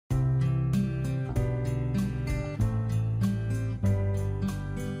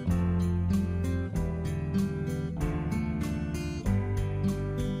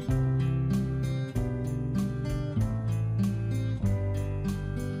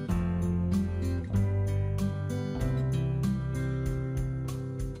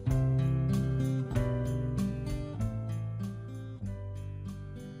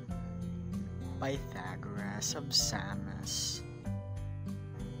Pythagoras of Samos.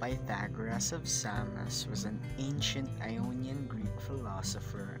 Pythagoras of Samos was an ancient Ionian Greek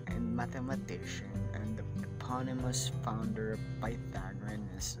philosopher and mathematician and the eponymous founder of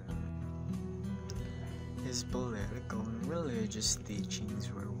Pythagoreanism. His political and religious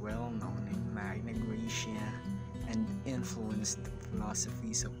teachings were well known in Magna Graecia and influenced the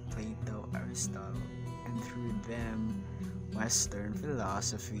philosophies of Plato, Aristotle, and through them, Western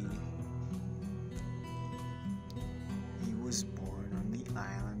philosophy. He was born on the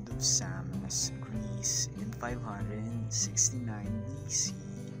island of Samos, Greece in 569 BC.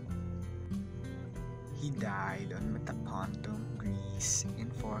 He died on Metapontum, Greece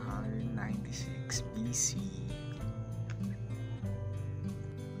in 496 BC.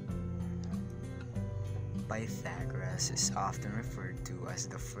 Pythagoras is often referred to as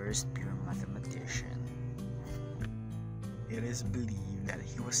the first pure mathematician. It is believed that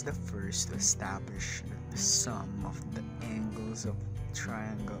he was the first to establish that the sum of the angles of a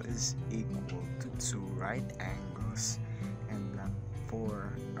triangle is equal to two right angles, and that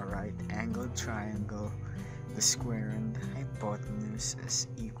for a right-angled triangle, the square and the hypotenuse is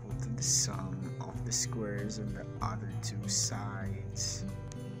equal to the sum of the squares of the other two sides.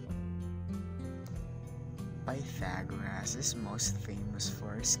 Pythagoras is most famous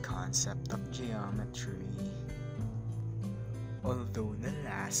for his concept of geometry. Although the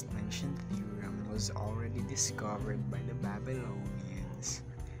last mentioned theorem was already discovered by the Babylonians,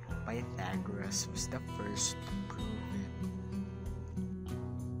 Pythagoras was the first to prove it.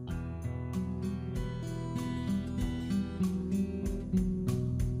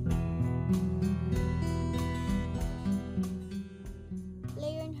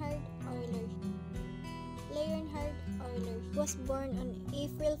 Leonhard Euler was born on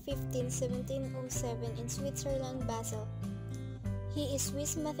April 15, 1707 in Switzerland, Basel. He is a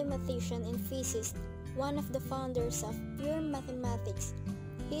Swiss mathematician and physicist, one of the founders of pure mathematics.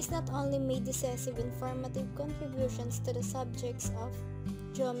 He has not only made decisive and formative contributions to the subjects of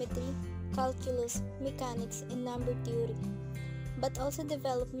geometry, calculus, mechanics, and number theory, but also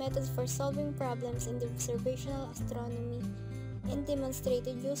developed methods for solving problems in the observational astronomy and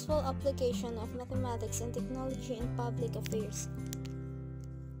demonstrated useful application of mathematics and technology in public affairs,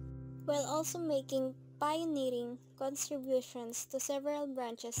 while also making pioneering contributions to several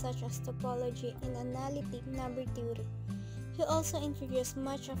branches such as topology and analytic number theory. He also introduced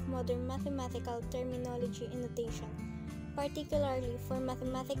much of modern mathematical terminology and notation, particularly for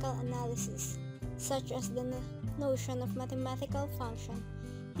mathematical analysis, such as the notion of mathematical function.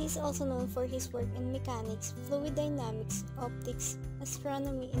 He is also known for his work in mechanics, fluid dynamics, optics,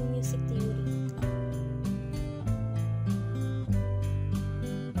 astronomy, and music theory.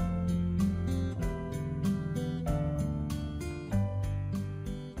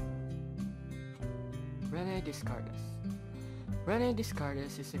 René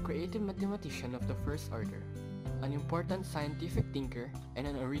Descartes is a creative mathematician of the first order, an important scientific thinker, and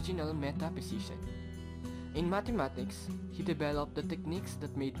an original metaphysician. In mathematics, he developed the techniques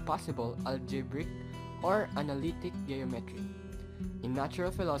that made possible algebraic or analytic geometry. In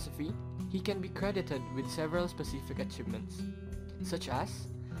natural philosophy, he can be credited with several specific achievements, such as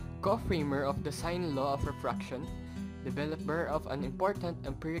co-framer of the sine law of refraction, developer of an important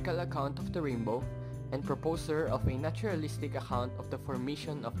empirical account of the rainbow, and proposer of a naturalistic account of the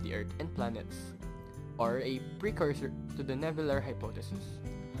formation of the Earth and planets, or a precursor to the nebular hypothesis.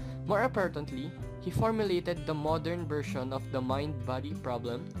 More importantly, he formulated the modern version of the mind-body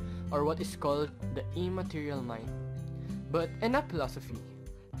problem, or what is called the immaterial mind. But enough philosophy.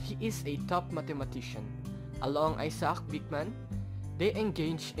 He is a top mathematician. Along Isaac Bigman, they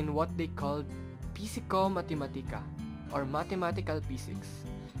engaged in what they called physico-mathematica, or mathematical physics.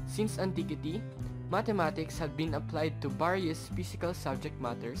 Since antiquity, mathematics had been applied to various physical subject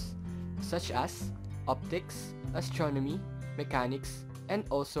matters, such as optics, astronomy, mechanics, and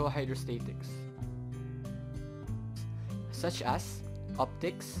also hydrostatics. Such as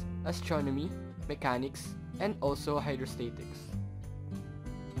optics, astronomy, mechanics, and also hydrostatics.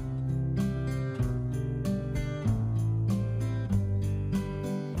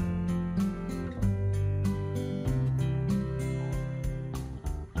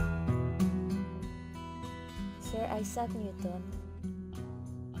 Sir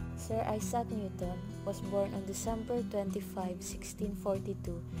Isaac Newton was born on December 25,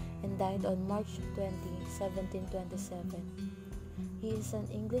 1642 and died on March 20, 1727. He is an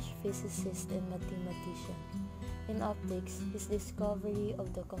English physicist and mathematician. In optics, his discovery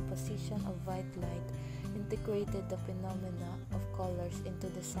of the composition of white light integrated the phenomena of colors into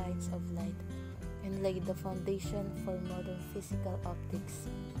the science of light and laid the foundation for modern physical optics.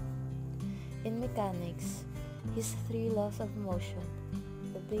 In mechanics, his three laws of motion,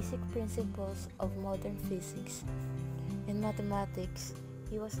 the basic principles of modern physics. In mathematics,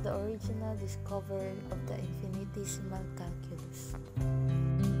 he was the original discoverer of the infinitesimal calculus.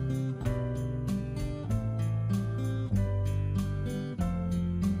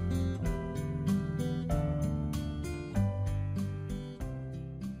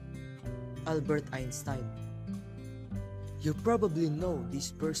 Albert Einstein. You probably know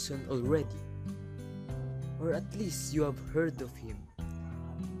this person already, or at least you have heard of him.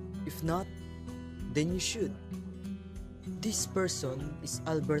 If not, then you should. This person is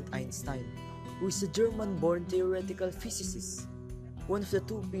Albert Einstein, who is a German-born theoretical physicist, one of the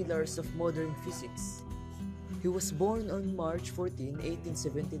two pillars of modern physics. He was born on March 14,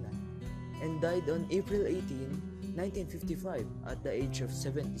 1879, and died on April 18, 1955 at the age of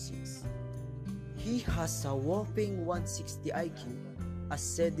 76. He has a whopping 160 IQ, as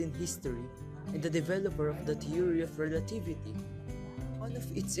said in history, and the developer of the theory of relativity. One of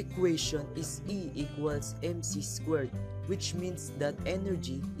its equation is E equals mc squared, which means that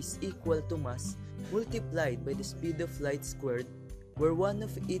energy is equal to mass multiplied by the speed of light squared, where one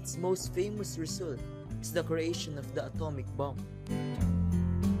of its most famous results is the creation of the atomic bomb.